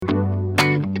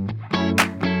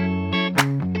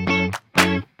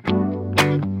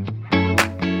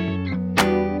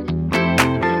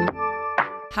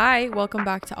Hi, welcome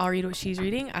back to I'll Read What She's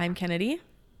Reading. I'm Kennedy.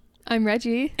 I'm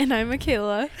Reggie. And I'm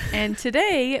Michaela. And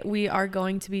today we are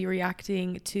going to be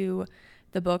reacting to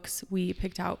the books we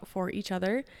picked out for each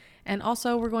other. And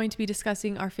also we're going to be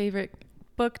discussing our favorite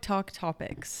book talk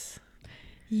topics.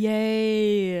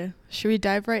 Yay. Should we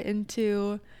dive right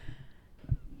into...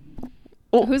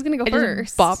 Oh, who's going to go I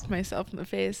first? just bopped myself in the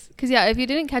face. Because, yeah, if you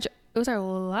didn't catch it, was our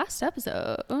last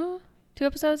episode. 2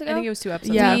 episodes ago? I think it was 2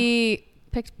 episodes. Yeah. We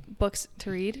picked books to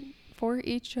read for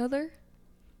each other.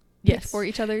 Yes. For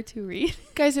each other to read.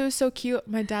 Guys, it was so cute.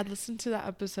 My dad listened to that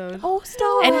episode. Oh,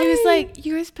 stop. And he was like,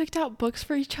 you guys picked out books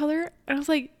for each other? And I was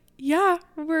like, yeah,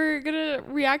 we're going to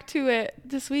react to it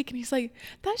this week. And he's like,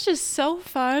 that's just so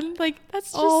fun. Like,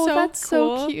 that's just that's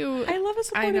cool. so cute. I love a I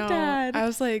supportive know. dad. I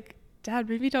was like, Dad,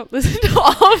 maybe don't listen to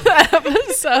all of the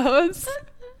episodes.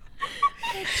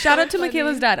 Shout out to funny.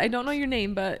 Michaela's dad. I don't know your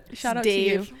name, but shout out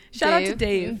Dave. to you. Shout out to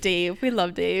Dave. Dave. We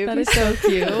love Dave. That is so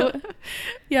cute.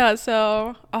 Yeah,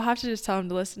 so I'll have to just tell him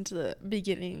to listen to the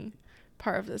beginning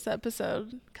part of this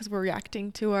episode because we're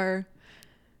reacting to our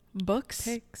book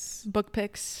picks.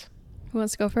 Who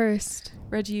wants to go first?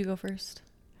 Reggie, you go first.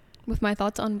 With my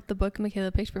thoughts on the book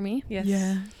Michaela picked for me? Yes.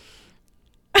 Yeah.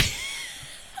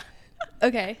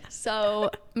 Okay,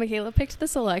 so Michaela picked the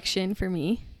selection for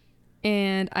me.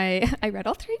 And I read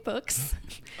all 3 books.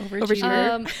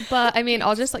 Overachiever. But I mean,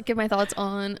 I'll just give my thoughts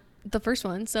on the first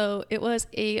one. So it was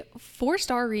a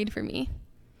 4-star read for me.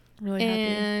 Really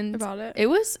And happy about it. It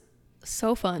was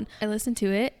so fun. I listened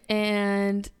to it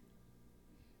and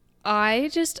I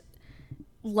just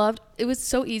loved it. Was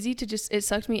so easy to it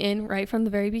sucked me in right from the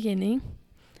very beginning.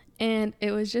 And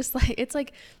it was just like, it's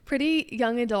like pretty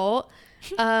young adult.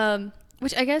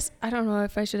 Which I guess, I don't know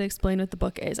if I should explain what the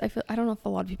book is. I don't know if a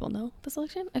lot of people know the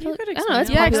selection. I feel You could I don't know, it's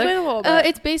explain it. Yeah, popular. explain a little bit.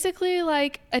 It's basically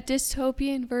like a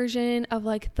dystopian version of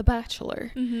like The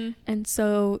Bachelor. Mm-hmm. And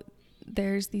so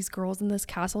there's these girls in this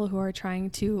castle who are trying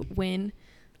to win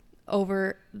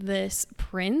over this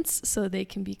prince so they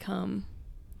can become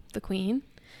the queen.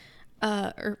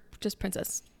 Or just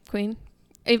princess. Queen.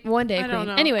 One day I queen. don't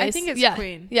know. Anyways. I think it's yeah,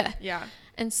 queen. Yeah. Yeah.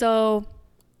 And so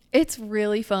it's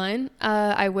really fun.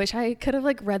 I wish I could have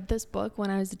like read this book when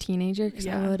I was a teenager because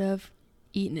I would have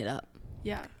eaten it up.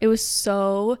 Yeah. It was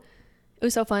so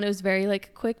fun. It was very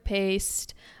like quick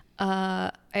paced.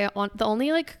 The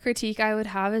only like critique I would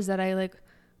have is that I like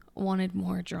wanted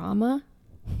more drama.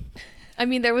 I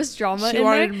mean, there was drama She in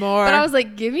wanted there, more. but I was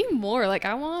like, give me more. Like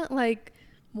I want like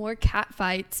more cat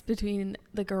fights between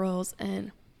the girls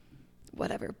and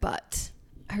whatever. But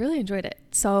I really enjoyed it.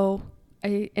 So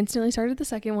I instantly started the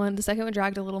second one. The second one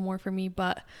dragged a little more for me,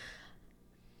 but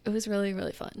it was really,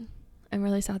 really fun. I'm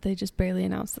really sad they just barely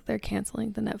announced that they're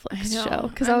canceling the Netflix show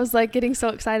because I was like getting so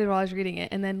excited while I was reading it.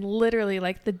 And then literally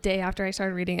like the day after I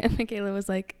started reading it, Michaela was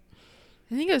like,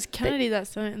 I think it was Kennedy that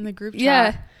sent it in the group chat.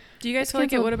 yeah. Do you guys It's feel like it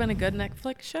canceled. would have been a good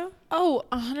Netflix show? Oh,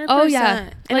 100%. Oh,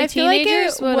 yeah. And Like, I feel like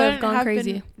teenagers it would have wouldn't gone have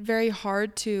crazy. been very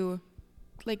hard to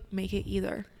like make it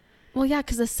either. Well, yeah,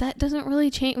 because the set doesn't really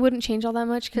wouldn't change all that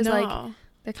much because No. like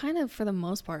they're kind of for the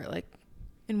most part like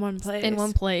in one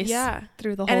place. Yeah.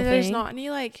 Through the whole And there's thing. not any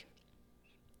like,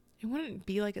 it wouldn't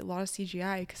be like a lot of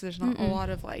CGI because there's not a lot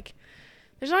of like,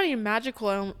 there's not any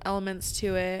magical elements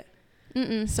to it.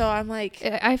 Mm-mm. So I'm like,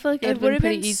 I feel like it it would would have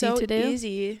have been been pretty so easy to do.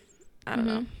 easy. I don't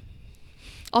know.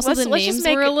 Also, Let's the just names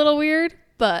make were it- a little weird,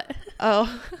 but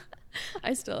Oh,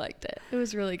 I still liked it. It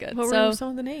was really good. What So were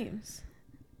some of the names?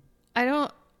 I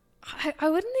wouldn't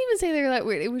even say they were that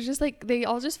weird. It was just like they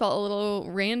all just felt a little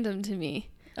random to me.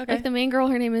 Okay. Like the main girl,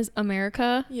 her name is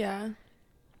America. yeah.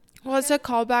 Well, it's a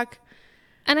callback.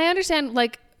 And I understand,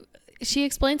 like, she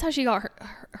explains how she got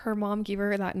her mom gave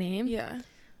her that name. Yeah.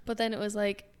 But then it was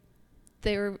like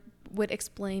would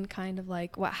explain kind of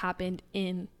like what happened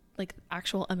in like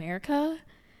actual America.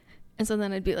 And so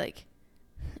then I'd be like,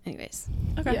 anyways.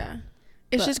 Okay. Yeah.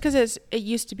 It's But- just because it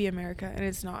used to be America and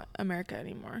it's not America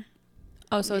anymore.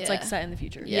 Oh, so it's like Yeah. set in the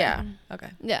future. Yeah. Okay.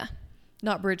 Yeah.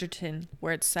 Not Bridgerton,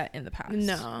 where it's set in the past.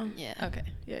 No. Yeah. Okay.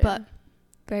 Yeah. But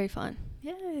very fun.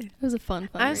 Yay. It was a fun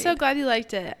I'm so read. glad you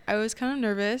liked it. I was kind of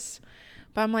nervous,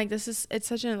 but I'm like, it's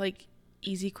such a like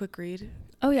easy, quick read.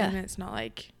 Oh, yeah. And it's not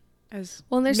like as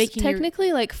Well, there's making your-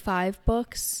 technically like 5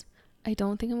 books. I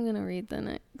don't think I'm gonna read the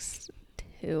next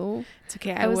 2. It's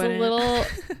okay. I was wouldn't. a little.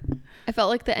 I felt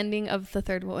like the ending of the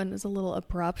third one was a little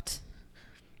abrupt.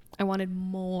 I wanted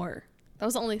more. That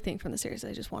was the only thing from the series.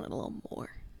 I just wanted a little more.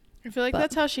 I feel like but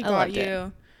that's how she I got loved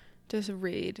you it. to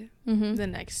read Mm-hmm. the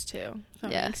next 2. If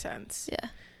that Yeah. makes sense. Yeah.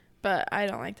 But I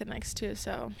don't like the next 2,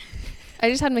 so I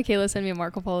just had Michaela send me a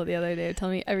Marco Polo the other day to tell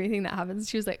me everything that happens.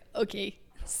 She was like, okay,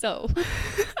 so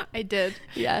I did.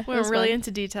 yeah, it Went was really fun.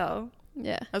 into detail.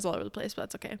 Yeah. I was all over the place, but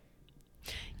that's okay.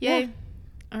 Yay. Yeah.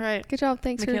 All right. Good job.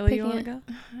 Thanks Michaela, for you picking want it. to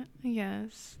go?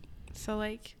 Yes. So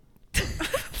like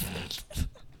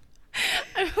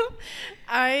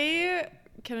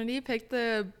Kennedy picked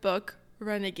the book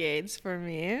Renegades for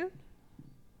me.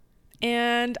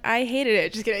 And I hated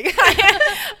it. Just kidding.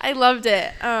 I loved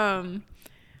it. I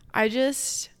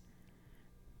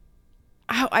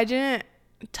didn't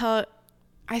tell,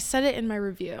 I said it in my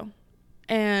review.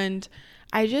 And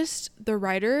the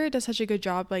writer does such a good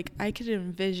job. Like, I could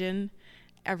envision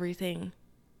everything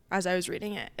as I was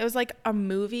reading it. It was like a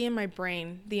movie in my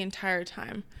brain the entire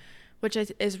time, which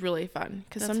is really fun.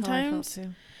 Because sometimes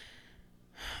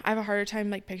I have a harder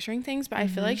time like picturing things, but I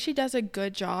feel like she does a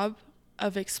good job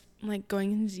of like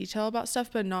going into detail about stuff,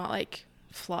 but not like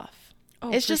fluff.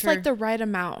 It's just like the right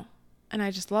amount. And I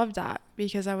just loved that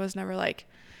because I was never like,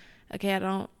 okay, I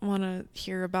don't want to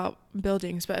hear about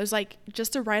buildings, but it was like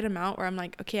just the right amount where I'm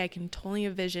like, okay, I can totally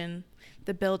envision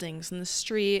the buildings and the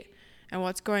street and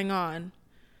what's going on.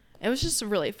 It was just a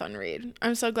really fun read.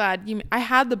 I'm so glad I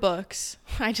had the books.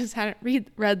 I just hadn't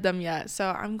read them yet. So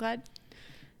I'm glad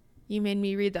you made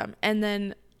me read them. And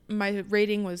then my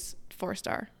rating was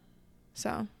 4-star.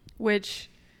 So, which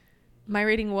my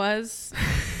rating was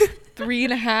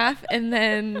 3.5, and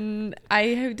then I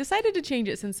have decided to change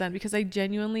it since then because I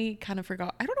genuinely kind of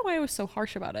forgot. I don't know why I was so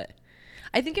harsh about it.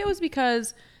 I think it was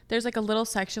because there's like a little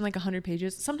section, like 100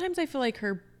 pages. Sometimes I feel like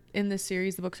her in this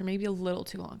series, the books are maybe a little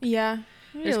too long. Yeah.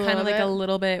 There's kind of like a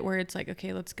little bit where it's like,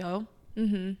 okay, let's go.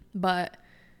 But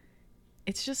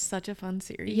it's just such a fun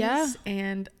series. Yeah.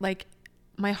 And like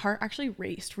my heart actually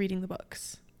raced reading the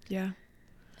books. Yeah.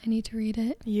 I need to read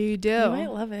it. You do. You might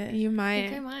love it. You I might.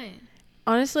 think I might.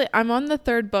 Honestly, I'm on the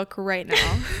 3rd book right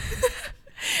now.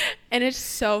 And it's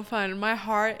so fun. My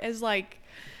heart is like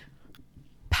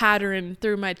pattering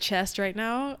through my chest right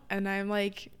now. And I'm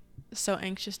like so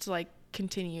anxious to like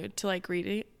continue to like read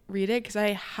it because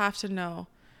I have to know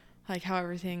like how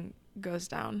everything goes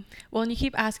down. Well, and you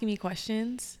keep asking me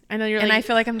questions. I know you're and like, I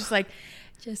feel like I'm just like,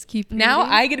 Just keep reading. now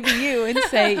I get to be you and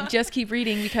say, just keep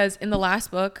reading, because in the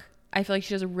last book, I feel like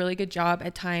she does a really good job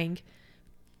at tying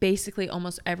basically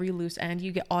almost every loose end.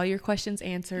 You get all your questions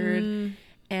answered.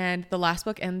 And the last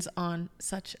book ends on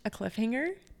such a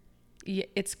cliffhanger.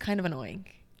 It's kind of annoying.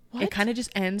 What? It kind of just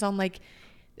ends on like,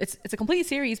 it's a complete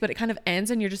series, but it kind of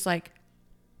ends and you're just like,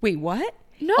 wait, what?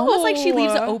 No. Almost like she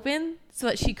leaves it open so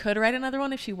that she could write another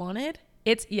one if she wanted.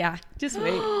 Just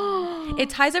wait. It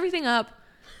ties everything up,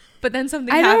 but then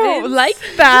something happens. I don't like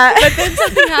that. But then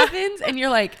something happens and you're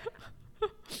like,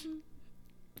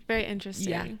 very interesting.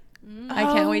 yeah. I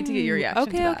can't wait to get your reaction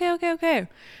to that. Okay.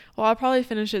 Well, I'll probably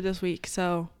finish it this week,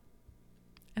 so.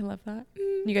 I love that.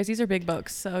 You guys, these are big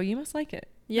books, so you must like it.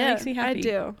 Yeah, That makes me happy. I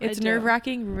do. It's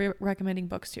nerve-wracking recommending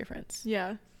books to your friends.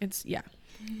 Yeah. I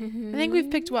think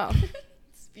we've picked well.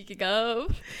 Speaking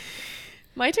of.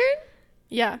 My turn?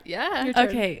 Yeah. Yeah. Your turn.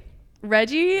 Okay.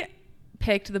 Reggie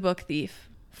picked The Book Thief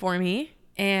for me,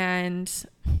 and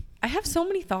I have so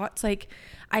many thoughts. Like,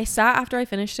 I sat after I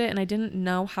finished it and I didn't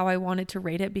know how I wanted to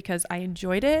rate it because I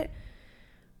enjoyed it,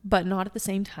 but not at the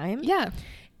same time. Yeah.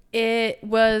 It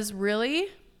was really,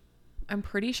 I'm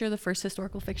pretty sure, the first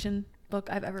historical fiction book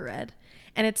I've ever read.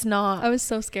 And it's not. I was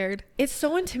so scared. It's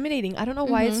so intimidating. I don't know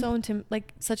why it's so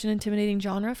such an intimidating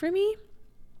genre for me.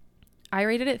 I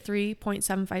rated it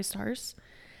 3.75 stars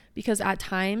because at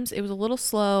times it was a little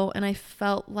slow and I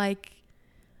felt like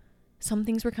some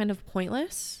things were kind of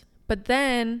pointless. But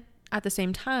then at the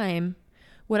same time,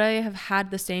 would I have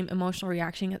had the same emotional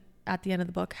reaction at the end of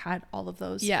the book had all of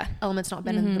those elements not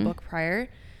been in the book prior?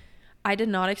 I did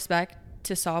not expect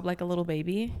to sob like a little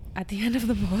baby at the end of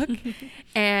the book.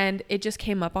 And it just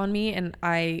came up on me and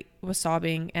I was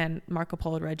sobbing, and Marco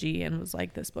Polo'd Reggie and was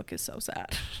like, this book is so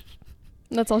sad.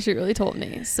 That's all she really told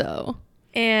me. So.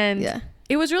 And Yeah.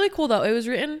 it was really cool though. It was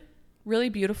written really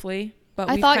beautifully. But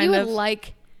I thought you would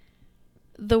like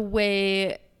the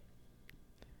way,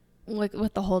 like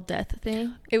with the whole death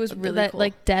thing. It was really that cool.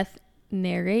 like death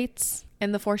narrates.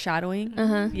 And the foreshadowing.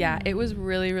 Yeah, it was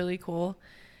really, really cool.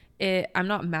 I'm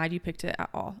not mad you picked it at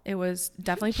all. It was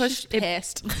definitely pushed.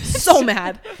 Pissed. So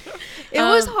mad. It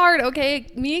was hard. Okay.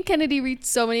 Me and Kennedy read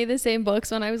so many of the same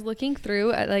books. When I was looking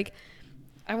through at like,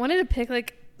 I wanted to pick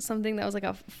like something that was like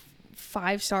a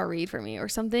 5-star read for me, or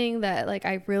something that like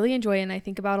I really enjoy and I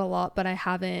think about a lot, but I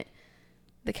haven't,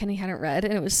 that Kenny hadn't read.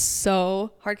 And it was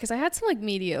so hard because I had some like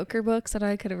mediocre books that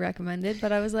I could have recommended,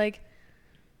 but I was like,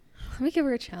 let me give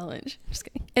her a challenge. Just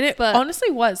kidding. And it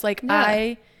honestly was like,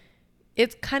 Yeah.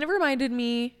 it kind of reminded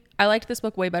me, I liked this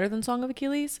book way better than Song of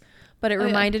Achilles, but it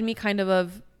reminded me kind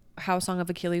of how Song of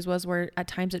Achilles was, where at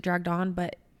times it dragged on,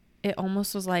 but it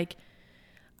almost was like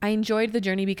I enjoyed the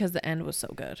journey because the end was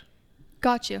so good.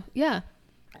 Got you. Yeah.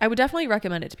 I would definitely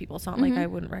recommend it to people. It's not like Mhm. I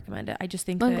wouldn't recommend it. I just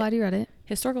think I'm that glad you read it.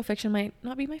 historical fiction might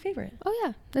not be my favorite, Oh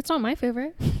yeah, that's not my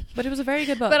favorite. but it was a very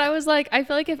good book. But I was like, I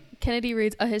feel like if Kennedy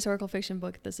reads a historical fiction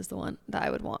book, this is the one that I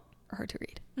would want her to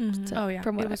read. Mhm. So, Oh, yeah.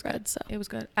 from what It I've was read. good. So It was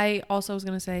good. I also was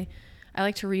going to say, I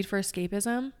like to read for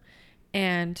escapism,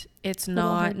 and it's little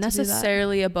hard not to do that.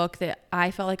 necessarily a book that I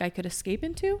felt like I could escape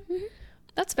into,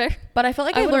 that's fair. but I felt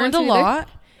like I I wouldn't learned a want to either. lot,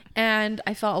 and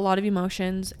I felt a lot of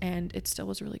emotions, and it still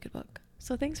was a really good book.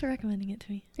 So thanks for recommending it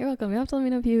to me. You're welcome. You have to let me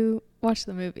know if you watched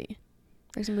the movie.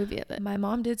 There's a movie of it. My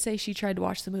mom did say she tried to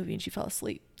watch the movie and she fell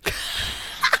asleep.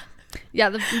 Yeah,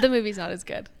 the movie's not as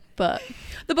good, but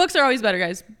The books are always better,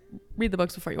 guys. Read the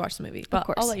books before you watch the movie. But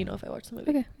course. I'll let you know if I watch the movie.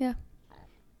 okay, yeah.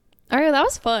 All right, that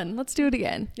was fun. Let's do it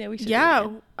again. Yeah, we should. Yeah,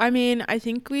 I mean, I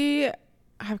think we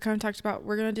have kind of talked about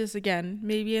we're gonna do this again,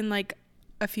 maybe in like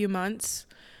a few months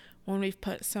when we've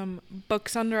put some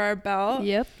books under our belt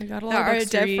Yep. I got a lot that of are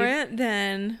books to read. different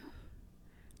than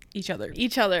Each other.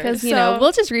 each other. Because you know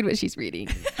we'll just read what she's reading.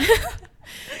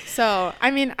 So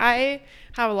I mean, I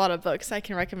have a lot of books I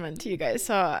can recommend to you guys,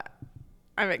 so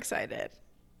I'm excited.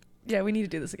 Yeah, we need to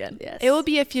do this again. Yes. It will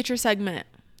be a future segment.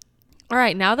 All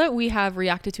right, now that we have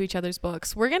reacted to each other's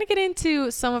books, we're going to get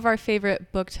into some of our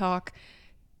favorite book talk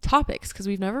topics because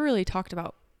we've never really talked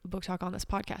about book talk on this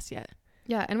podcast yet.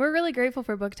 Yeah, and we're really grateful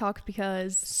for Book Talk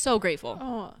because So grateful.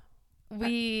 Oh,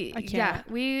 we I can't.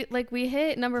 yeah we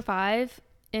hit number 5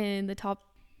 in the top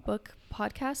book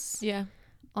podcasts Yeah.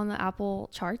 on the Apple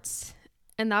charts,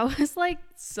 and that was like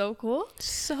so cool.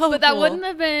 So But that wouldn't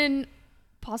have been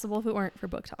possible if it weren't for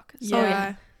Book Talk. So,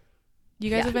 yeah. You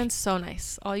guys Yeah. have been so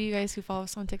nice. All you guys who follow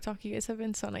us on TikTok, you guys have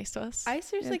been so nice to us. I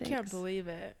seriously Yeah, can't thanks. believe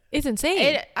it. It's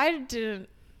insane.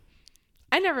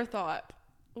 I never thought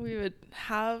we would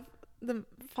have the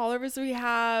followers we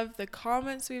have, the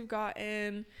comments we've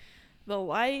gotten, the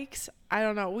likes. I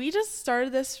don't know. We just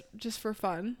started this just for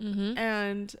fun, Mm-hmm.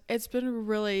 and it's been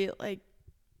really like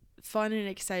fun and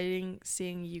exciting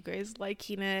seeing you guys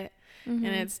liking it, mhm. and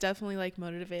it's definitely like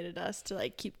motivated us to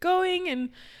like keep going. And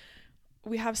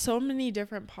we have so many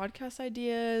different podcast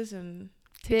ideas, and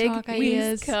Big TikTok things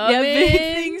ideas. coming. Yeah, big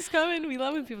things coming. We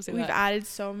love when people say we've that. added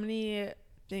so many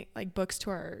like books to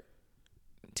our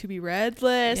to be read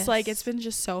list. Like Yes. it's been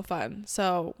just so fun.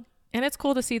 So And it's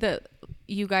cool to see that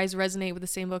you guys resonate with the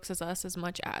same books as us as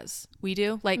much as we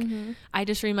do. Like, Mhm. I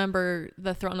just remember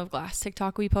the Throne of Glass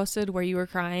TikTok we posted where you were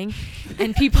crying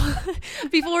and people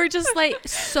were just like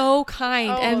so kind,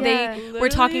 Oh, and yeah. they were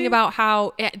talking literally, about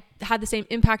how it had the same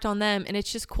impact on them, and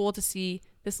it's just cool to see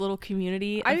this little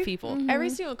community of people. Mhm. every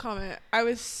single comment, I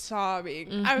was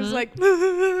sobbing. I was Mhm. like,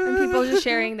 And people just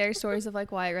sharing their stories of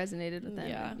like why it resonated with them.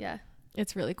 Yeah. Yeah.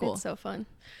 It's really cool. It's so fun.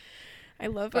 I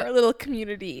love But- our little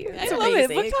community. I It's love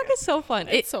amazing. it. Book talk is so fun.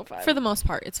 It's so fun. For the most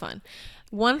part, it's fun.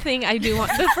 One thing I do want,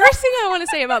 the first thing I want to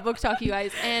say about book talk, you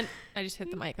guys, and I just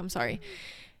hit the mic, I'm sorry.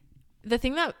 The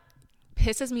thing that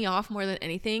pisses me off more than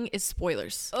anything is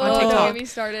spoilers on Don't TikTok. get me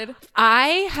started. I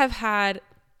have had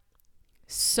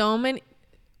so many.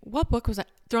 What book was that?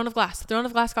 Throne of Glass. Throne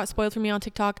of Glass got spoiled for me on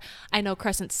TikTok. I know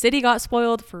Crescent City got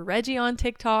spoiled for Reggie on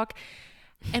TikTok.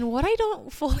 And what I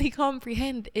don't fully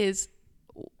comprehend is,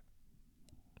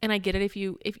 and I get it, if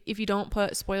you don't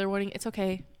put spoiler warning, it's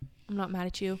okay. I'm not mad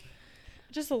at you.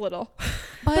 just a little.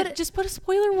 But just put a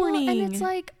spoiler warning. Well, and it's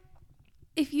like,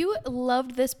 if you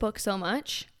loved this book so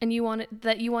much and you wanted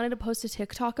to post a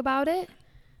TikTok about it,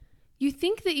 you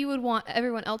think that you would want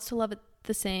everyone else to love it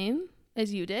the same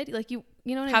as you did. Like you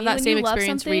know what I have mean? that When same you love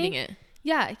experience something, reading it.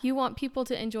 Yeah, you want people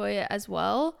to enjoy it as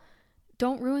well.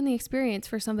 Don't ruin the experience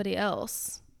for somebody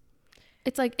else.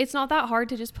 It's like, it's not that hard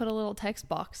to just put a little text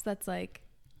box that's like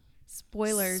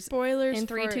spoilers in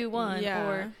 3, 2, 1 yeah.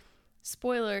 or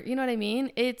spoiler. You know what I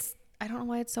mean? I don't know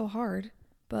why it's so hard,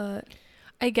 but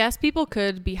I guess people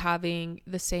could be having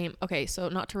the same, okay, so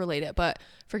not to relate it, but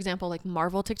for example, like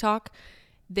Marvel TikTok,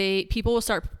 people will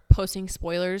start posting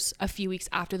spoilers a few weeks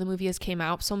after the movie has came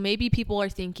out. So maybe people are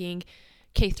thinking,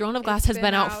 okay, Throne of Glass It's has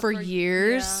been out for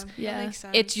years. Yeah. That makes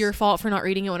sense. It's your fault for not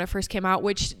reading it when it first came out,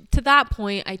 which to that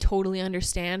point I totally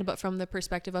understand, but from the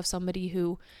perspective of somebody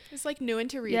who It's like new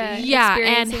into reading. Yeah.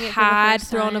 and experiencing it for the had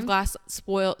first Throne of time. Glass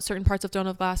certain parts of Throne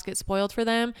of Glass get spoiled for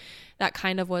them, that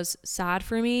kind of was sad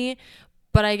for me.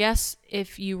 But I guess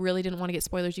if you really didn't want to get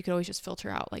spoilers, you could always just filter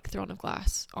out like Throne of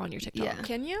Glass on your TikTok. Yeah.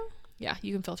 Can you? Yeah,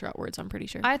 you can filter out words, I'm pretty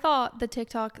sure. I thought the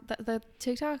TikTok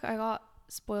I got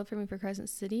spoiled for me for Crescent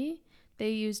City.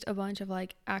 They used a bunch of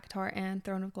like ACOTAR and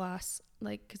Throne of Glass,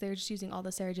 like, because they were just using all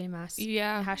the Sarah J Maas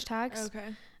Yeah. hashtags. Okay.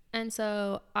 And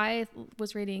so I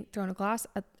was reading Throne of Glass.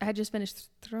 I had just finished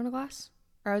Throne of Glass.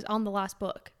 or I was on the last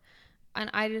book, and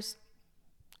it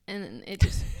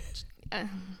just I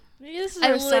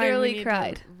literally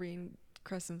cried. Read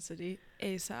Crescent City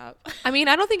ASAP. I mean,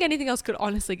 I don't think anything else could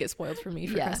honestly get spoiled for me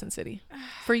for Crescent City.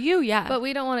 For you, yeah. But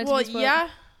we don't want it to be spoiled.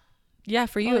 Yeah,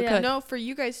 for you it could. No, for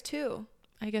you guys too.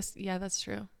 I guess, yeah, that's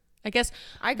true. I guess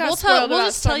I got spoiled. We'll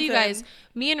just tell you guys,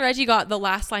 me and Reggie got the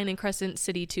last line in Crescent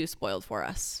City 2 spoiled for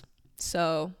us.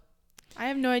 So I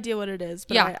have no idea what it is,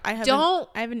 but yeah, I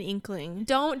have an inkling.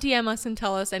 Don't DM us and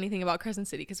tell us anything about Crescent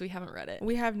City because we haven't read it.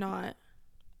 We have not.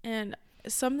 And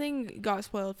something got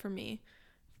spoiled for me.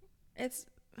 It's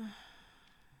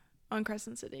on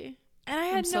Crescent City. And I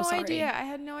had no idea. I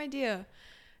had no idea.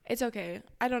 It's okay.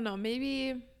 I don't know.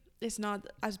 Maybe it's not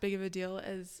as big of a deal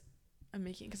as I'm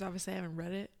making, because obviously I haven't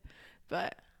read it.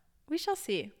 But we shall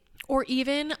see. Or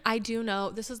even, I do know,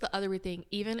 this is the other weird thing,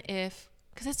 even if,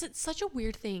 because it's such a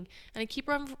weird thing, and I keep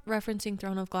referencing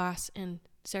Throne of Glass and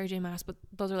Sarah J. Maas, but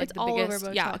those are like the biggest.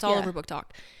 It's all over Booktok.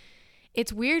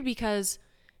 It's weird because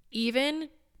even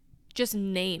just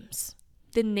names,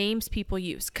 the names people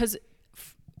use, because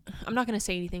I'm not going to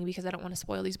say anything because I don't want to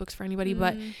spoil these books for anybody,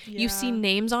 but you see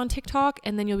names on TikTok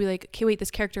and then you'll be like, okay, wait,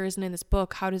 this character isn't in this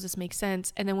book. How does this make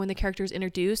sense? And then when the character is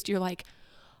introduced, you're like,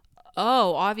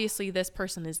 oh, obviously this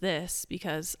person is this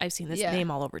because I've seen this name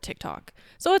all over TikTok.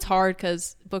 So it's hard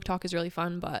because Booktok is really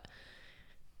fun, but.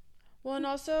 Well, and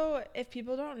also if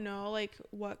people don't know like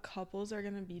what couples are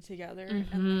going to be together and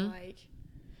then like,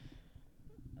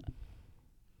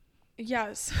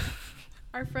 yes,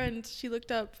 our friend, she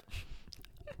looked up.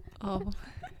 Oh.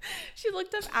 She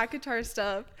looked up ACOTAR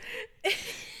stuff. And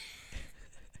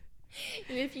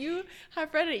if you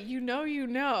have read it, you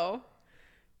know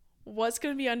what's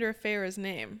going to be under Farrah's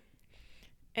name.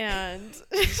 And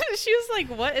she was like,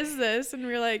 what is this? And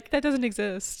we were like, that doesn't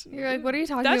exist. You're like, what are you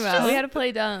talking about? We had to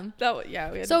play dumb.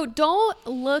 So don't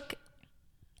look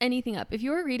anything up. If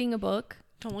you were reading a book,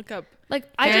 don't look up. Like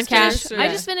I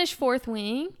just finished Fourth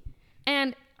Wing,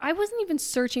 and I wasn't even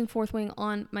searching Fourth Wing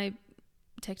on my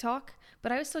TikTok,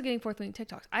 but I was still getting Fourth Wing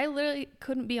TikToks. I literally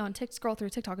couldn't be on scroll through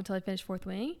TikTok until I finished Fourth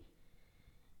Wing.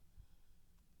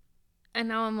 And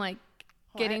now I'm like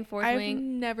getting Fourth Wing. I've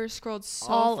never scrolled so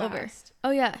all fast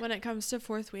over. Oh yeah. When it comes to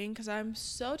Fourth Wing, because I'm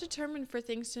so determined for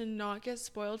things to not get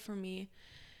spoiled for me,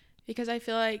 because I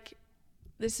feel like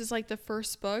this is like the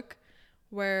first book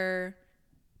where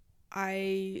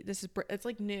it's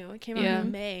like new. It came out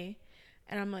in May,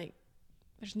 and I'm like,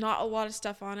 there's not a lot of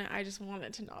stuff on it. I just want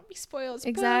it to not be spoiled.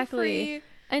 Exactly.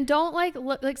 And don't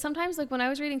look like sometimes like when I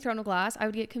was reading Throne of Glass, I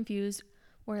would get confused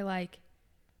where like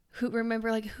who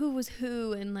was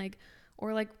who, and like,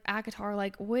 or like ACOTAR,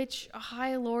 like which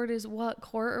High Lord is what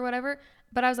court or whatever.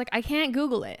 But I was like, I can't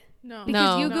Google it. No.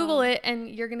 Because you Google it and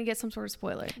you're going to get some sort of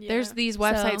spoiler. Yeah. There's these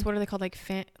websites, what are they called? Like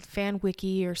fan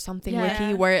wiki or something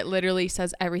wiki, where it literally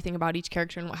says everything about each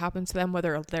character and what happens to them,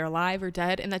 whether they're alive or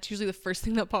dead. And that's usually the first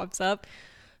thing that pops up.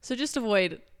 So just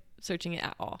avoid searching it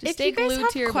at all. Just stay glued to your book.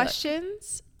 If you guys have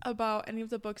questions about any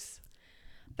of the books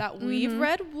that we've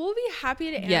read, we'll be happy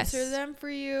to answer them for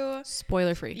you.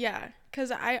 Spoiler free. Yeah.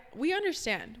 Because we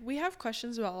understand. We have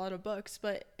questions about a lot of books,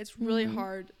 but it's really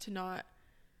hard to not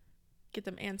get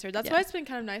them answered. That's why it's been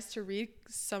kind of nice to read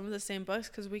some of the same books,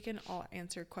 because we can all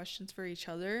answer questions for each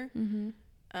other.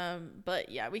 But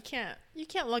yeah, you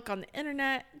can't look on the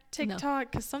internet,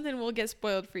 TikTok, because something will get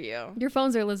spoiled for you. Your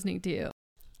phones are listening to you.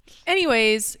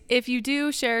 Anyways, if you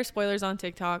do share spoilers on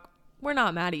TikTok, we're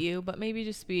not mad at you, but maybe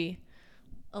just be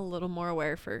a little more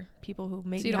aware for people who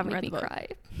maybe haven't read the book. Cry.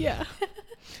 Yeah.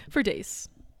 For days.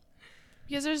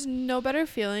 Because there's no better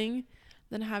feeling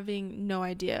than having no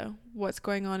idea what's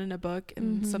going on in a book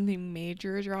and something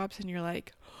major drops and you're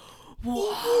like,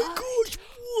 oh my gosh,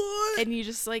 what? And you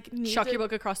just like chuck your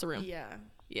book across the room.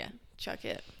 Yeah. Chuck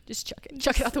it. Just chuck it.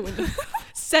 Chuck it out the window.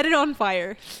 Set it on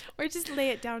fire. Or just lay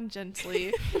it down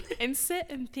gently and sit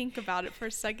and think about it for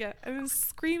a second and then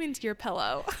scream into your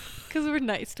pillow. Because we're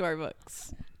nice to our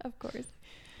books. Of course.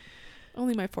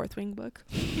 Only my Fourth Wing book.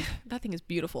 That thing is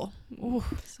beautiful. Ooh,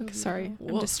 sorry.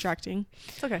 I'm distracting.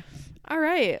 It's okay. All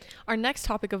right. Our next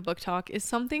topic of book talk is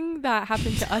something that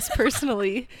happened to us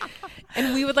personally.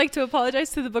 And we would like to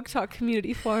apologize to the Booktok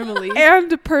community formally.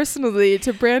 And personally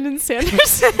to Brandon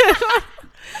Sanderson.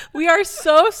 We are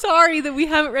so sorry that we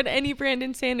haven't read any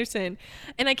Brandon Sanderson.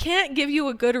 And I can't give you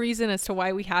a good reason as to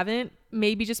why we haven't.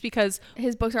 Maybe just because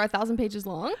his books are 1,000 pages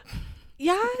long.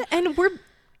 Yeah. And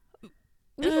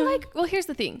well, here's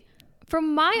the thing.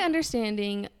 From my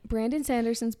understanding, Brandon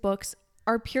Sanderson's books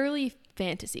are purely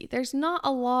fantasy. There's not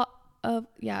a lot of,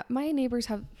 my neighbors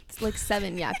have like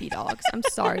 7 yappy dogs. I'm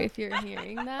sorry if you're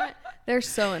hearing that. They're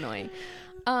so annoying.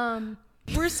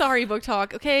 We're sorry,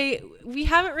 Booktok. Okay, we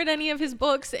haven't read any of his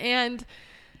books, and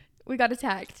We got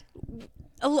attacked.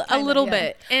 a Kinda, little yeah.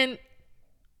 bit, and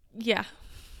yeah,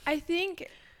 I think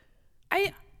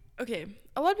okay.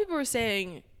 A lot of people were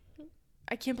saying,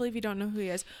 I can't believe you don't know who he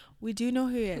is. We do know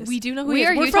who he is. we do know who We he is.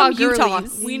 are We're Utah from Utah.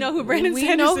 girlies. We know who Brandon we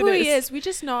Sanderson know who is. he is. We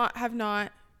just have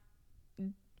not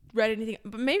read anything.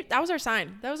 But maybe that was our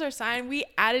sign. That was our sign. We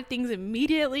added things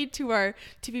immediately to our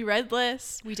to be read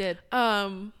list. We did.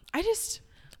 My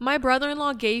My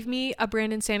brother-in-law gave me a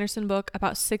Brandon Sanderson book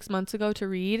about 6 months ago to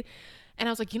read. And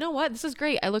I was like, you know what? This is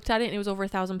great. I looked at it and it was over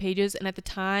 1,000 pages. And at the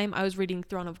time I was reading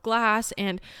Throne of Glass,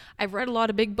 and I've read a lot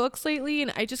of big books lately,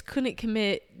 and I just couldn't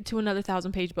commit to another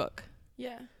 1,000-page book.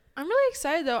 Yeah. I'm really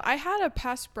excited though. I had a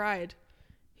past bride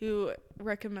who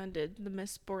recommended the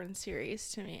Mistborn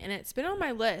series to me, and it's been on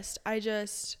my list. I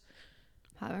just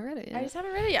Haven't read it yet.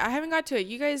 haven't read it yet. I haven't got to it.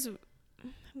 You guys,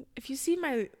 if you see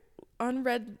my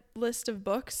unread list of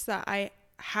books that I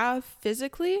have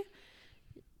physically,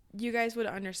 you guys would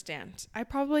understand. I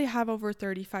probably have over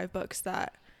 35 books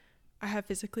that I have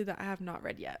physically that I have not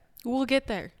read yet. We'll get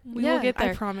there. We Yeah, will get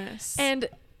there. I promise. And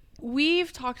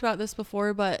we've talked about this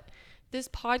before, but this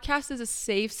podcast is a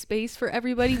safe space for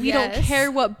everybody. We don't Yes.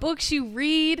 care what books you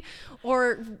read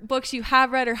or books you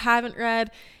have read or haven't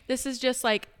read. This is just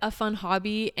like a fun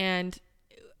hobby. And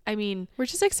I mean, we're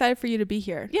just excited for you to be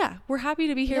here. yeah, we're happy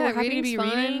to be here. Yeah, we're happy to be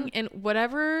reading's fun. reading. And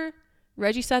whatever,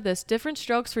 Reggie said this, different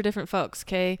strokes for different folks,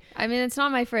 okay? I mean, it's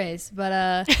not my phrase, but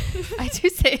I do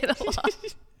say it a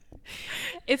lot.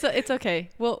 It's okay.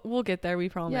 We'll get there, we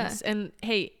promise. Yeah. And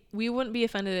hey, we wouldn't be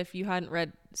offended if you hadn't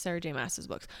read Sarah J. Maas's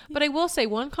books. But I will say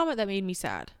one comment that made me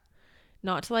sad.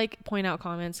 Not to like point out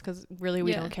comments, because really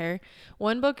we Yeah. don't care.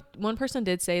 One person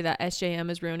did say that SJM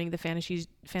is ruining the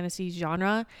fantasy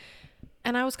genre,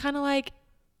 and I was kind of like,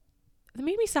 that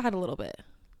made me sad a little bit.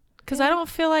 Because I don't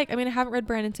feel like, I mean, I haven't read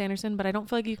Brandon Sanderson, but I don't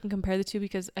feel like you can compare the two,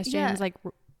 because SJM Yeah. is like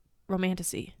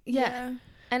romantasy. Yeah.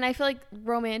 And I feel like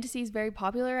romantasy is very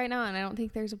popular right now, and I don't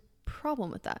think there's a problem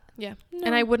with that. Yeah. No.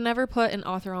 And I would never put an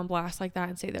author on blast like that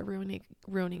and say they're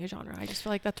ruining a genre. I just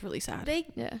feel like that's really sad.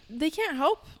 They can't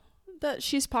help that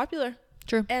she's popular.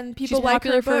 True. And people She's like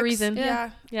popular her for a books. reason.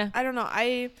 Yeah. Yeah, I don't know.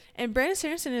 And Brandon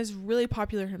Sanderson is really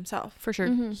popular himself. for sure.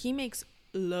 Mhm. He makes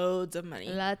loads of money.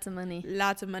 Lots of money.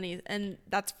 Lots of money, and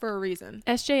that's for a reason.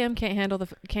 SJM can't handle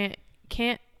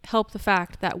can't help the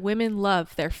fact that women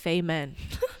love their fey men.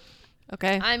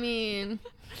 Okay? I mean,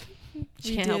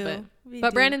 She can't help it.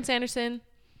 But Brandon Sanderson,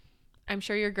 I'm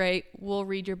sure you're great. We'll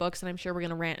read your books, and I'm sure we're going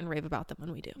to rant and rave about them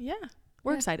when we do. Yeah.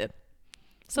 We're Yeah. excited.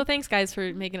 So thanks, guys,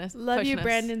 for making us Love you, pushing us.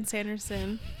 Brandon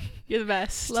Sanderson. You're the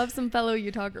best. love some fellow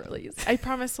Utah girlies. I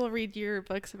promise we'll read your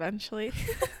books eventually.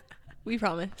 We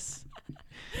promise.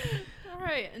 All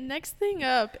right. Next thing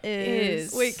up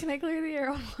is Wait, can I clear the air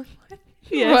on one more?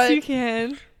 Yes, What? you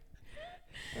can.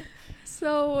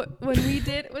 So when we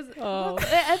did what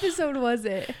episode was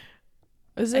it?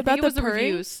 Was I it think about it was the purring?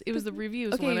 reviews. It was the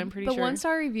reviews one, I'm pretty the sure.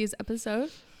 1-star reviews episode.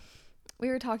 We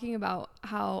were talking about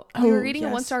how Oh, we were reading a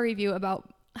yes. 1-star review about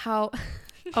how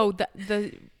Oh,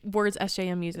 the words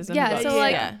SJM uses in the yeah, book. so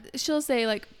Yeah. like she'll say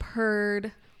like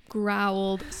purred,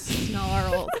 growled,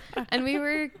 snarled, and we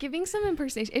were giving some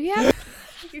impersonation. If you have,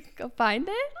 you can go find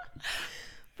it.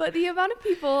 But the amount of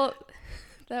people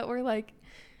that were like,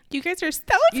 You guys are so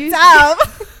You- dumb.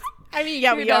 I mean,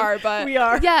 yeah, You're we dumb. are, but We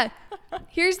are. yeah.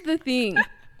 Here's the thing.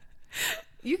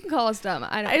 You can call us dumb.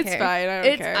 I don't It's care. fine. I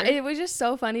don't care. It was just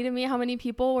so funny to me how many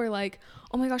people were like,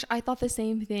 "Oh my gosh, I thought the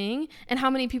same thing," and how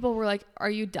many people were like, "Are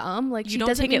you dumb? Like You she don't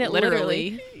doesn't take mean it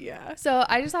literally. Yeah. So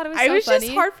I just thought it was It so was funny.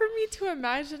 just hard for me to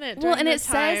imagine it. Well, During and the it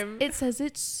time. says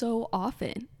it so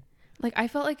often. Like I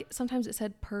felt like sometimes it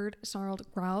said purred,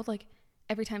 snarled, growled, like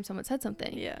every time someone said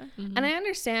something. Yeah. Mhm. And I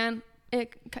understand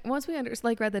it once we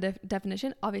read the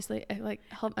definition. Obviously, it like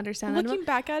helped understand that. Looking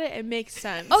back at it, it makes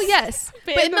sense. Oh yes,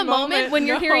 but in the moment when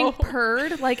you're no. hearing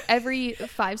purred like every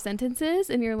 5 sentences,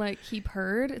 and you're like he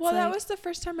purred. It's Well, that like, was the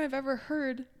first time I've ever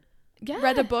yeah.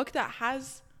 read a book that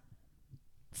has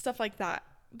stuff like that.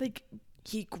 Like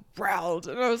he growled,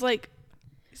 and I was like,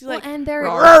 he's Well, like, and there a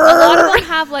 "Rawr." lot of them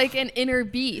have like an inner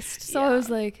beast. So I Yeah. was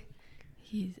like,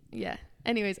 yeah.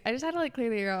 Anyways, I just had to like clear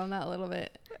the air on that a little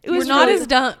bit. It We're was not really- as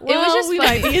dumb. It was just we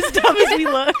funny. might be as dumb as we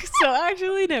look. So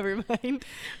actually, never mind.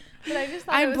 But I just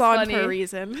thought it I'm was blonde funny. for a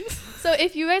reason. So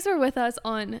if you guys are with us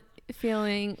on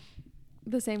feeling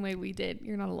the same way we did,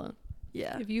 you're not alone.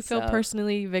 Yeah. If you feel So-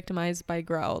 personally victimized by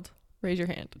growled, raise your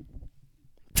hand.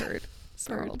 Purred,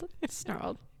 snarled.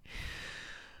 Snarled.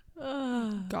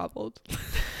 Oh. Gobbled.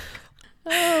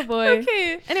 Oh boy.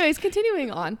 Okay. Anyways,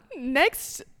 continuing on.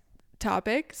 Next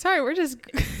topic. Sorry, we're just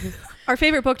Our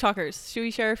favorite book talkers. Should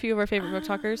we share a few of our favorite book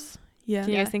talkers? Yeah. Can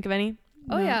you guys think of any?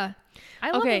 Oh No. yeah,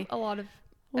 I love Okay. a lot of.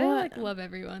 What? I like love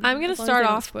everyone. I'm gonna as long as start they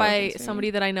don't off spoil by things for me. somebody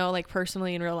that I know like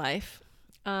personally in real life.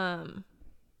 Her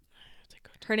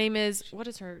name is, what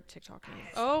is her TikTok name?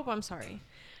 Oh, I'm sorry.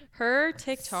 Her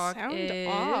TikTok Sound is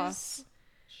off.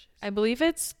 I believe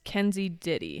it's Kenzie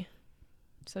Diddy.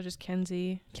 So just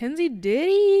Kenzie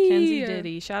Diddy.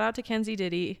 Diddy. Shout out to Kenzie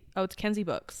Diddy. Oh, it's Kenzie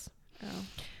Books. Oh.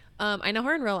 I know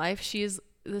her in real life. She's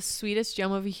the sweetest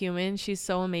gem of a human. She's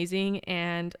so amazing,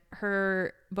 and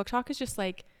her book talk is just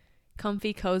like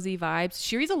comfy, cozy vibes.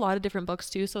 She reads a lot of different books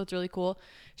too, so it's really cool.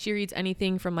 She reads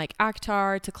anything from like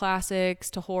ACOTAR to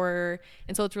classics to horror,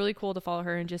 and so it's really cool to follow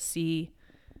her and just see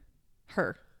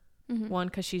her. One,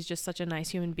 because she's just such a nice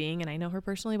human being, and I know her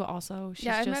personally, but also she's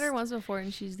I've just, met her once before,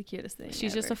 and she's the cutest thing.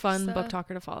 she's just ever. a fun So, book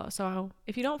talker to follow. So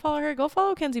if you don't follow her, go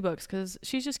follow Kenzie Books, because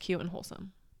she's just cute and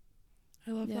wholesome.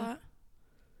 I love Yeah. that.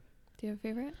 Do you have a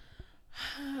favorite?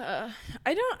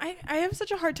 I have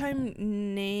such a hard time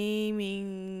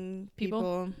naming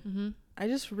people. Mm-hmm. I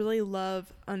just really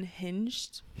love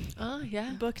Unhinged Oh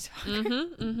yeah. book talk.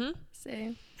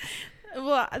 Same.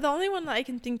 Well, the only one that I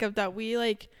can think of that we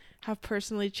like have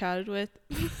personally chatted with,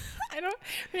 her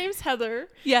name's Heather,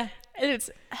 Yeah. and it's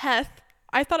Heth.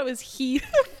 I thought it was Heath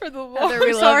for the Heather, Lord. we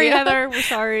We're love sorry, you. Heather. We're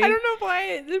sorry. I don't know why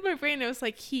in my brain it was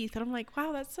like Heath, and I'm like,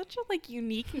 wow, that's such a like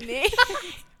unique name.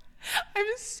 I'm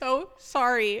so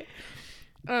sorry.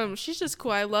 She's just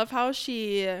cool. I love how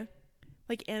she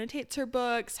like annotates her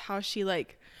books, how she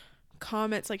like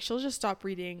comments, like she'll just start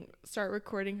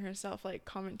recording herself like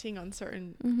commenting on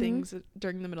certain things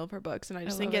during the middle of her books, and I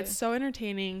just think love it's it. so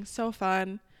entertaining, so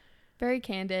fun. Very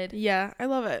candid. Yeah, I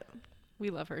love it. We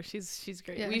love her. She's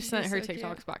great. Yeah, We've sent she's her so cute.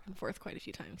 TikToks back and forth quite a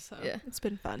few times. So Yeah. It's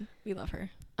been fun. we love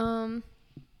her.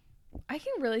 I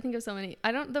can really think of so many.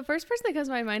 The first person that comes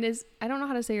to my mind is, I don't know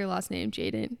how to say your last name,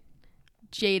 Jaden.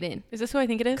 Is this who I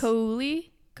think it is?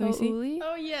 Cooley. Let me see. Cooley.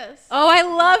 Oh yes. Oh, I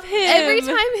love him. Every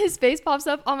time his face pops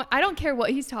up, I don't care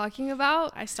what he's talking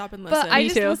about, I stop and listen. but I Me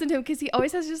just too. listen to him because he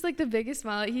always has just like the biggest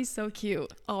smile. He's so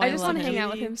cute. Oh, I just love want to him. hang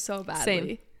out with him so badly.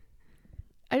 Same.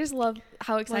 I just love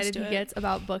how excited do he it. gets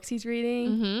about books he's reading.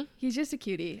 Mm-hmm. He's just a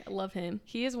cutie. I love him.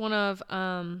 He is one of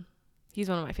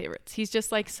my favorites. He's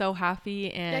just like so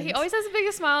happy, and Yeah, he always has the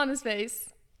biggest smile on his face.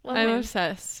 Love I'm him.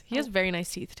 obsessed. He has very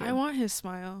nice teeth too. I want his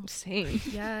smile. Same.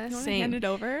 Yeah. You want to Same. hand it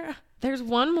over? There's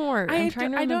one more. I'm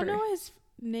trying to I remember. don't know his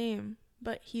name,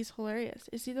 but he's hilarious.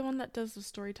 Is he the one that does the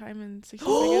story time in 60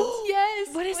 seconds?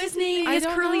 Yes. What is his name? I He has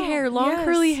don't curly know. hair, long Yes.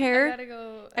 curly I hair. gotta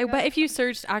go. I bet if you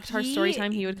searched ACOTAR story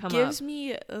time, he would come up. Gives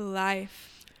me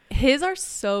life. His are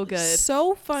so good.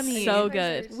 So funny. So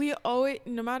good. We always,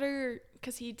 no matter,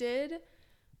 because he did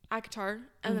ACOTAR,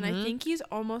 and then I Mhm. think he's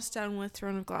almost done with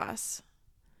Throne of Glass.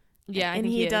 Yeah, I and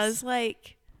think he is. does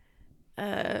like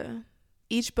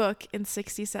each book in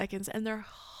 60 seconds, and they're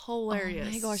hilarious.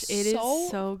 Oh my gosh, it is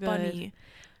so good. funny.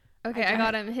 Okay, I I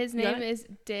got him. His You got name is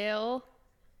Dale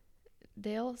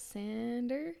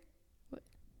Sander. What?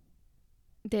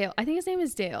 Dale. I think his name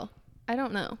is Dale. I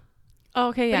don't know. Oh,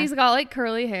 okay, yeah. But he's got like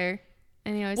curly hair,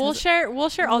 and he always We'll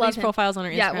share all Love these him. profiles on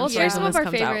our Instagram yeah. We'll share stories some when of this our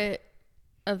comes out. favorite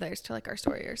of theirs to like our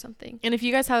story or something. And if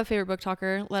you guys have a favorite book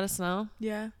talker, let us know.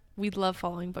 Yeah, We love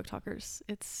following book talkers.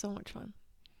 It's so much fun.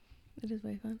 It is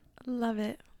way fun. love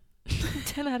it.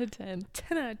 10 out of 10.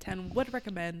 10 out of 10 would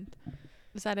recommend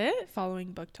Is that it?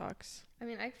 following book talks. I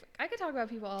mean, I could talk about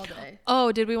people all day.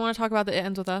 Oh, did we want to talk about the It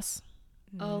Ends With Us?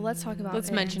 Oh, let's talk about Let's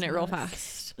It mention it Ends real With Us.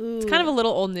 fast. Ooh. It's kind of a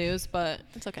little old news, but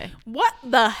it's okay. What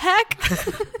the heck?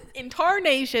 In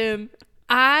Tarnation.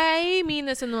 I mean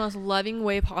this in the most loving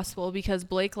way possible because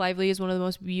Blake Lively is one of the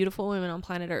most beautiful women on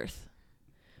planet Earth.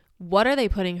 What are they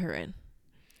putting her in?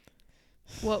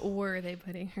 What were they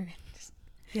putting her in?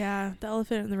 Yeah, the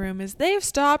elephant in the room is they've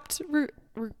stopped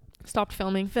Stopped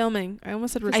filming. filming. I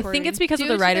almost said recording. I think it's because Due of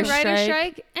the to writer's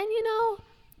strike. and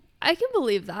I can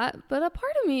believe that, but a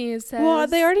part of me says, well,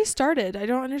 they already started. I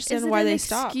don't is understand it why an they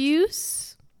stopped. excuse?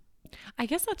 I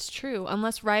guess that's true.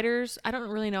 Unless writers, I don't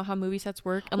really know how movie sets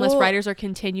work. Unless Well- writers are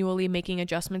continually making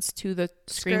adjustments to the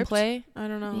Script? screenplay. I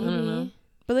don't know. I don't know.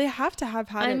 But they have to have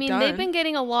had I it mean, done. they've been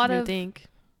getting a lot I of think.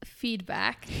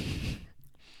 feedback.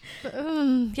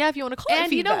 Yeah, if you want to call it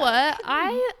And you know feedback.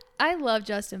 what? I love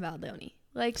Justin Baldoni.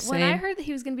 Like when I Same. heard that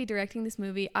he was going to be directing this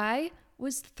movie, I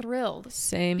was thrilled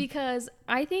Same. because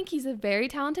I think he's a very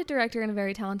talented director and a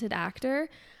very talented actor.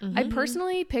 I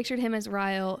personally pictured him as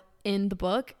Ryle in the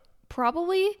book,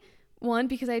 probably one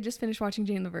because I had just finished watching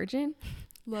Jane the Virgin.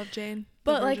 Love Jane.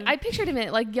 But the like Virgin. I pictured him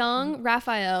in like young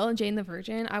Raphael and Jane the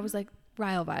Virgin. I was like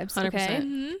Ryle vibes. 100%. Okay.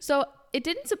 Mm-hmm. So it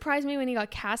didn't surprise me when he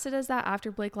got casted as that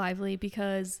after Blake Lively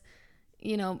because,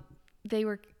 they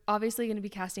were obviously going to be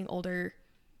casting older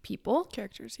people.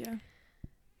 Characters, yeah.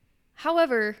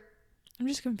 However, I'm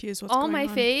just confused what's all going my on.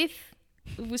 faith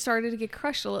was started to get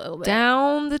crushed a little bit.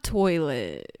 Down the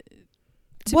toilet.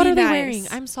 To What be are they nice. wearing?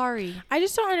 I'm sorry. I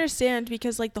just don't understand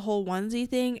because like the whole onesie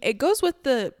thing, it goes with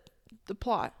the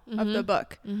plot of the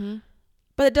book. Mm-hmm.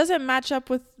 But it doesn't match up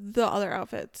with the other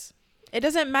outfits. It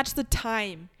doesn't match the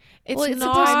time. It's well,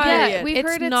 not. supposed, yeah, period. we've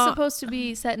heard it's not, supposed to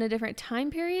be set in a different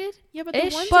time period. Yeah, but the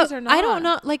Ish. onesies but are not. I don't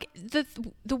know. Like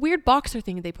the weird boxer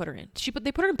thing they put her in.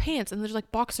 They put her in pants and there's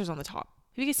like boxers on the top.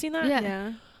 Have you guys seen that?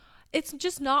 Yeah. It's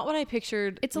just not what I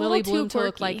pictured. It's a Lily little Bloom too to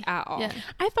look quirky. like at all. Yeah.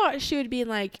 I thought she would be in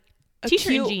like a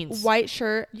T-shirt and cute jeans. white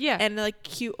shirt Yeah. and like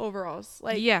cute overalls.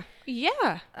 Like yeah. I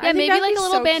Yeah, think maybe that'd like be a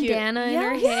little so cute. bandana in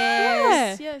her Yes, hair.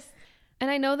 Yes, yes. And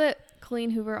I know that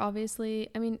Colleen Hoover, obviously,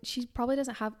 I mean, she probably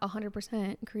doesn't have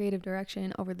 100% creative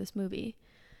direction over this movie.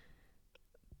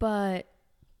 But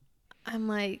I'm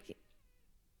like,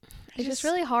 it's just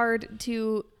really hard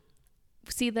to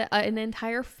see that an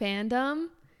entire fandom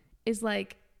is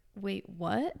like, wait,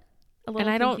 what? A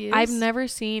little confused. I've never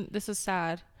seen, this is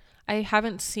sad. I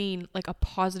haven't seen like a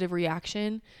positive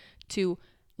reaction to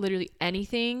literally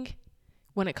anything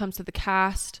when it comes to the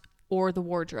cast or the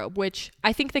wardrobe, which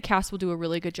I think the cast will do a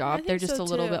really good job. think They're just so a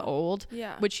little too. bit old.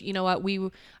 Yeah. Which, you know what,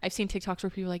 I've seen TikToks where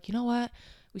people are like, you know what,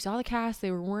 we saw the cast,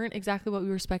 they weren't exactly what we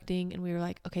were expecting, and we were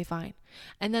like, okay, fine.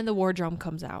 And then the wardrobe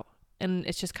comes out, and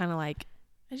it's just kind of like,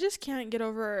 I just can't get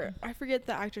over, I forget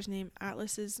the actor's name,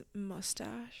 Atlas's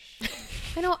mustache.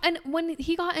 I know. And when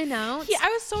he got announced, I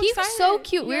was so he excited. was so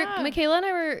cute. Yeah. Michaela and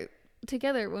I were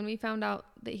together when we found out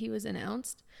that he was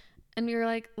announced. And we were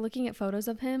like looking at photos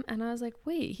of him, and I was like,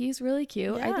 wait, he's really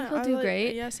cute. I think he'll do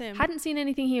great. Yeah, same. Hadn't seen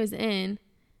anything he was in.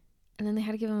 And then they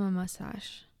had to give him a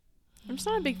mustache. I'm just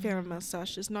not a big fan of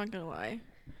mustaches, not gonna lie.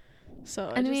 So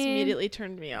it I just mean- immediately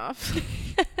turned me off.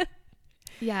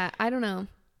 Yeah, I don't know.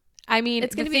 I mean,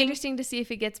 It's going to be interesting to see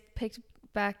if it gets picked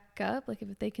back up, like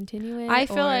if they continue it. I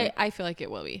feel or- like it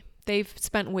will be. They've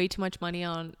spent way too much money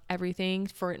on everything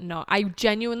for it not. I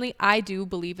do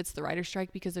believe it's the writer's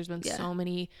strike because there's been so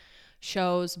many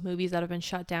shows, movies that have been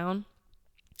shut down.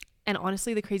 And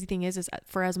honestly, the crazy thing is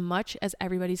for as much as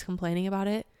everybody's complaining about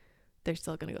it, they're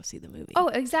still going to go see the movie. Oh,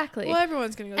 exactly. Well,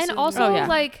 everyone's gonna go see And the also, movie.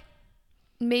 like,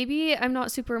 maybe I'm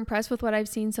not super impressed with what I've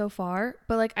seen so far,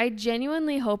 but like, I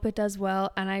genuinely hope it does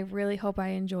well, and I really hope I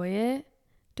enjoy it.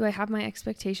 Do I have my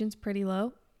expectations pretty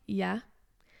low? Yeah.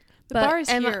 the bar is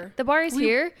am I- here. the bar is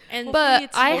here, And but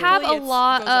it's- I have a hopefully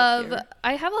lot goes up of, here.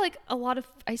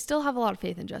 I still have a lot of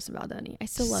faith in Justin Baldoni. I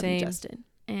still love you, Same. Justin.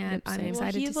 And Yep, I'm same.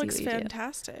 excited he to see looks what you do.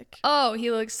 fantastic. Oh, he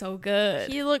looks so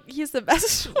good. He's the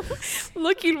best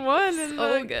looking one. And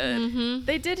So good. Mm-hmm.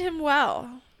 They did him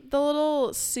well. The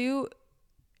little suit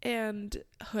and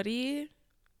hoodie.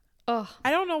 Oh,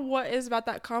 I don't know what is about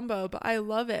that combo, but I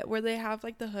love it. Where they have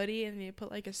like the hoodie and they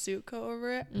put like a suit coat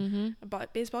over it, Mm-hmm. a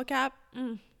baseball cap.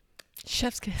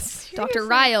 Chef's kiss. Dr.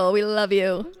 Ryle, we love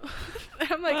you.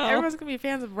 I'm like, Wow. everyone's gonna be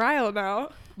fans of Ryle now.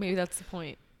 Maybe that's the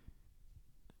point.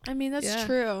 I mean, that's Yeah.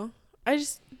 true. I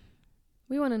just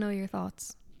We want to know your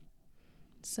thoughts.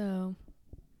 So,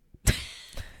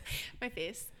 my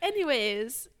face.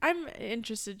 Anyways, I'm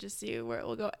interested to see where it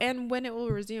will go and when it will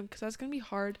resume because that's gonna be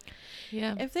hard.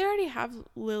 Yeah. If they already have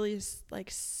Lily's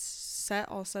like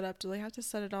all set up, do they have to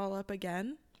set it all up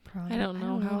again? I don't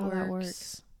know how that it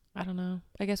works. I don't know.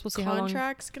 I guess we'll see how long.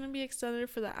 Contract's gonna be extended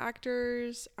for the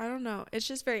actors. I don't know. It's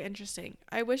just very interesting.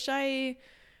 I wish I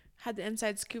had the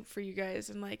inside scoop for you guys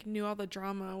and like knew all the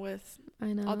drama with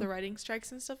I know. all the writing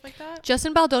strikes and stuff like that.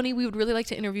 Justin Baldoni, we would really like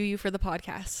to interview you for the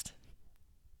podcast.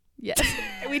 Yes.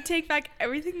 We take back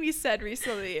everything we said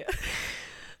recently.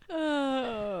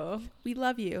 Oh. We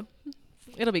love you.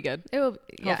 It'll be good. It will.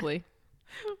 Yeah. Hopefully.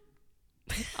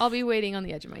 I'll be waiting on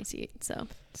the edge of my seat. So,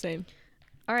 Same.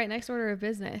 all right. Next order of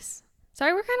business.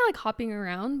 Sorry, we're kind of like hopping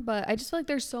around, but I just feel like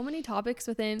there's so many topics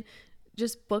within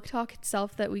just Booktok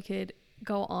itself that we could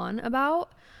go on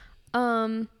about.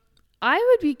 I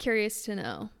would be curious to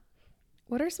know,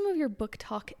 what are some of your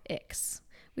Booktok icks?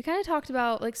 We kind of talked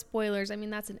about like spoilers. I mean,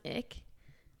 that's an ick.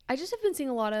 I just have been seeing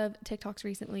a lot of TikToks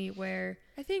recently where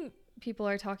I think people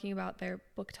are talking about their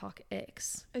Booktok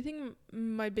icks.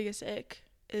 my biggest ick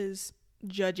is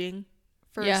judging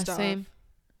for Yeah, stuff. same.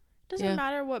 Doesn't Yeah.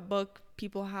 matter what book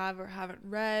people have or haven't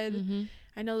read. Mm-hmm.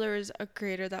 I know there was a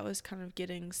creator that was kind of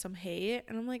getting some hate,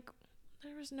 and I'm like,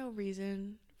 there was no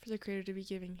reason for the creator to be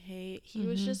giving hate. He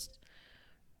was Mhm. just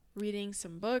reading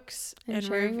some books And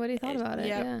sharing what he thought about it,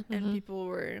 yeah. And Mhm. people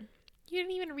were, you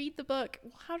didn't even read the book.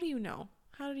 Well, how do you know?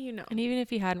 How do you know? And even if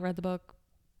he hadn't read the book,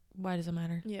 why does it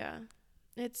matter? Yeah.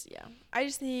 I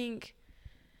just think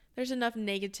there's enough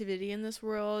negativity in this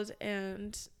world,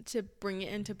 and to bring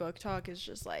it into book talk is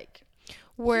just like,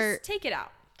 just take it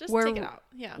out. Just take it out.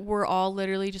 Yeah. We're all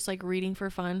literally just like reading for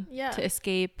fun, Yeah. to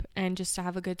escape and just to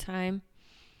have a good time.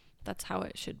 That's how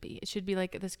it should be. It should be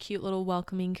like this cute little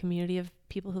welcoming community of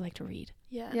people who like to read.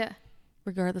 Yeah. Yeah.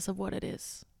 Regardless of what it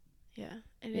is. Yeah.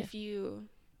 And Yeah. if you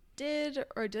did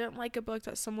or didn't like a book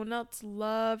that someone else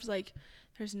loved, like,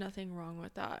 there's nothing wrong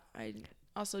with that. I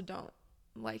also don't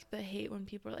like the hate when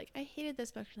people are like, I hated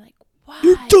this book. You're like, why?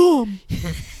 You're dumb.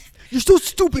 You're so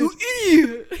stupid. You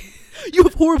idiot. You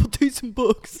have horrible taste in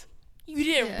books. You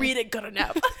didn't Yeah. read it good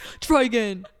enough. Try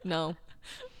again. No.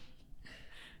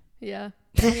 Yeah.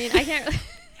 I mean, I can't.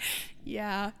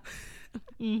 Yeah.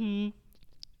 Mm-hmm.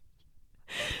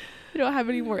 We don't have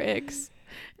any more icks.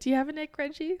 Do you have an ick,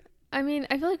 Reggie? I mean,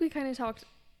 I feel like we kind of talked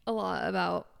a lot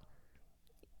about,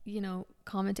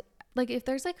 comment. Like, if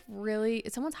there's like really,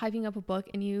 if someone's hyping up a book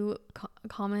and you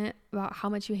comment about how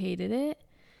much you hated it,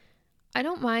 I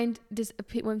don't mind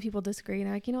when people disagree and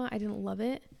they're like, you know what, I didn't love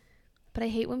it. But I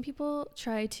hate when people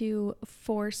try to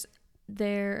force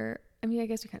I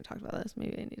guess we kind of talked about this.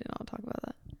 Maybe I need to not talk about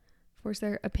that. Force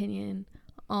their opinion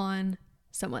on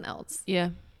someone else. Yeah.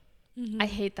 Mm-hmm. I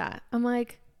hate that. I'm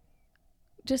like,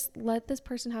 just let this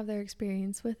person have their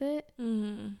experience with it.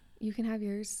 Mm-hmm. You can have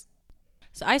yours.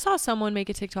 So I saw someone make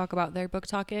a TikTok about their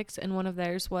Booktok icks, and one of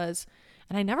theirs was,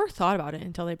 and I never thought about it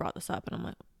until they brought this up, and I'm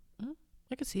like,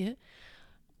 I could see it.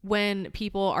 When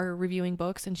people are reviewing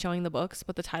books and showing the books,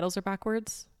 but the titles are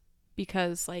backwards,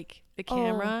 because like the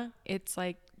camera, it's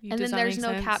like, And then there's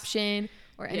no caption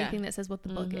or anything that says what the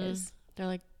book Mhm. is. They're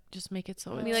like, just make it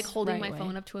so Me like it's holding right my way.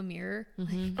 phone up to a mirror.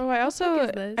 Mhm. Oh, I also,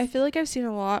 is this? I feel like I've seen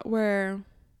a lot where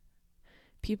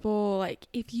people like,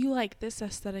 if you like this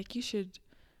aesthetic, you should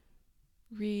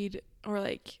read, or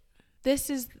like, this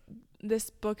is this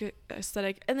book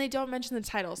aesthetic, and they don't mention the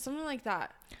title, something like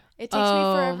that. It takes me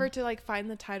forever to like find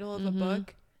the title of a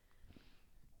book,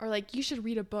 or like, you should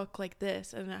read a book like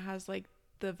this, and it has like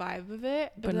the vibe of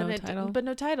it, But then no title. but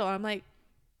no title. I'm like,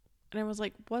 and I was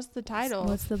like, what's the title?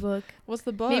 What's the book? What's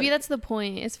the book? Maybe that's the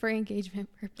point. It's for engagement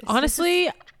purposes. Honestly,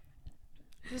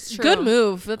 It's true. good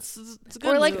move. It's a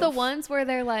good Or like move. the ones where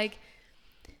they're like,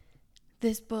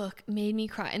 this book made me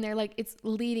cry, and they're like, it's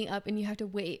leading up and you have to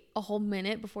wait a whole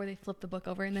minute before they flip the book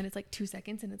over, and then it's like 2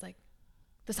 seconds and it's like,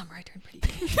 the summer I turned pretty.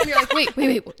 And you're like,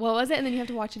 wait, what was it? And then you have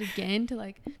to watch it again to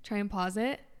like try and pause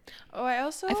it. Oh,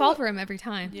 I fall for him every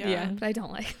time. Yeah. But I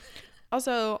don't like.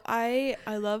 Also, I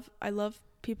love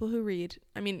people who read.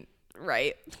 I mean,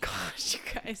 right? Gosh, you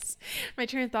guys, my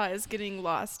train of thought is getting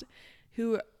lost.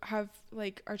 Who have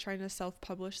like are trying to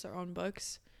self-publish their own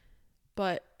books,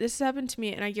 but this has happened to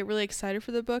me, and I get really excited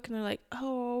for the book, and they're like,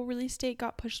 "Oh, release date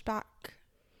got pushed back.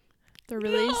 The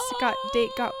release date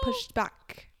got pushed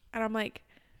back," and I'm like,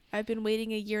 "I've been waiting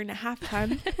 1.5 years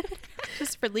time.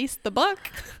 Just release the book."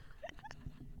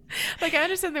 Like, I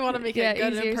understand they want to make it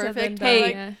good and perfect. But Hey,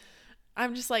 like,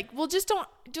 I'm just like, well, just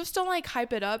don't like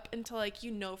hype it up until like,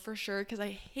 you know, for sure. Cause I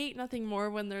hate nothing more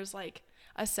when there's like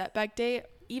a setback date,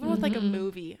 even with like a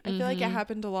movie. I feel like it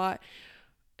happened a lot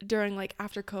during like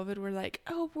after COVID. We're like,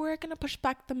 oh, we're going to push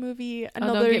back the movie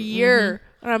another year.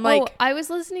 And I'm like, I was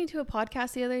listening to a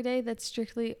podcast the other day that's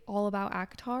strictly all about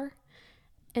ACOTAR.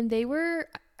 And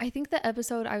I think the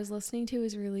episode I was listening to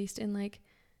was released in like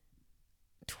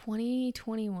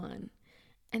 2021,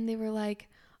 and they were like,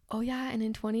 oh yeah, and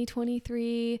in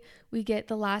 2023 we get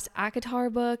the last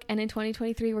ACOTAR book, and in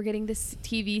 2023 we're getting this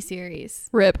TV series.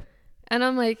 Rip. And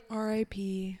I'm like,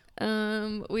 R.I.P.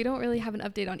 We don't really have an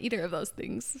update on either of those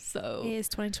things, so It's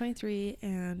 2023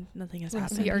 and nothing has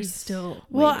happened. we are still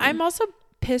Well, waiting. I'm also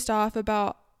pissed off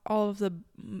about all of the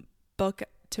book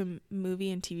to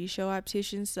movie and TV show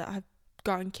adaptations that have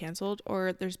gotten canceled,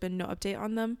 or there's been no update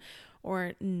on them,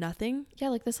 or nothing. Yeah,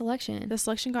 like the selection. The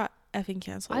selection got effing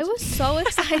canceled. I was so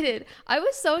excited.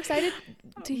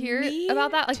 To hear Me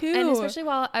about that. Like, too. and especially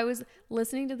while I was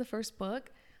listening to the first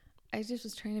book, I just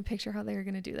was trying to picture how they were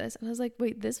going to do this. And I was like,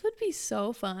 wait, this would be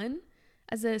so fun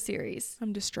as a series.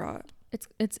 I'm distraught.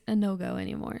 It's a no-go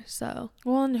anymore. So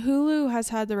Well, and Hulu has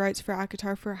had the rights for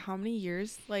ACOTAR for how many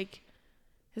years? Like,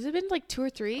 has it been like 2 or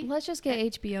 3? let's just get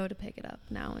HBO to pick it up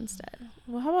now instead.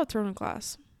 Well, how about Throne of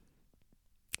Glass?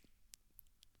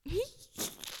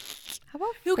 How about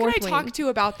Who can I Fourth talk Wing? to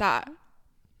about that?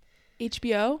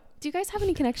 HBO? Do you guys have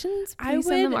any connections? I Please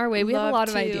send them would our way. We have a love lot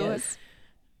of to. ideas.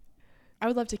 I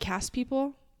would love to cast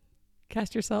people.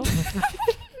 Cast yourself.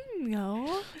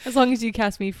 No. As long as you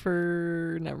cast me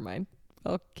for, never mind.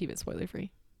 I'll keep it spoiler free.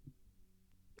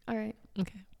 All right.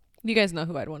 Okay. You guys know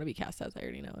who I'd want to be cast as. I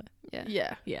already know it. Yeah.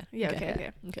 Yeah. Yeah. Yeah.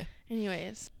 Okay. Okay.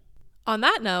 Anyways, On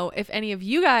that note, if any of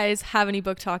you guys have any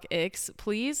book talk icks,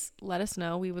 please let us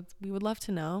know. We would love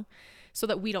to know, so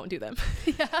that we don't do them.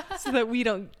 So that we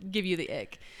don't give you the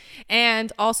ick.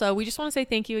 And also, we just want to say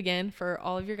thank you again for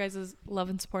all of your guys' love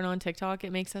and support on TikTok.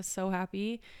 It makes us so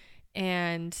happy.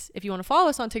 And if you want to follow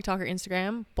us on TikTok or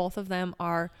Instagram, both of them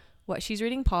are What She's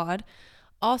Reading Pod.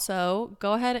 Also,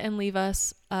 go ahead and leave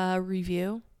us a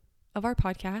review of our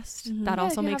podcast. That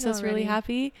also makes us really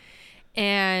happy.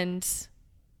 And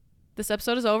this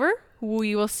episode is over.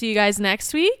 We will see you guys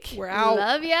next week. We're out.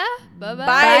 Love ya. Bye-bye.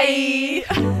 Bye.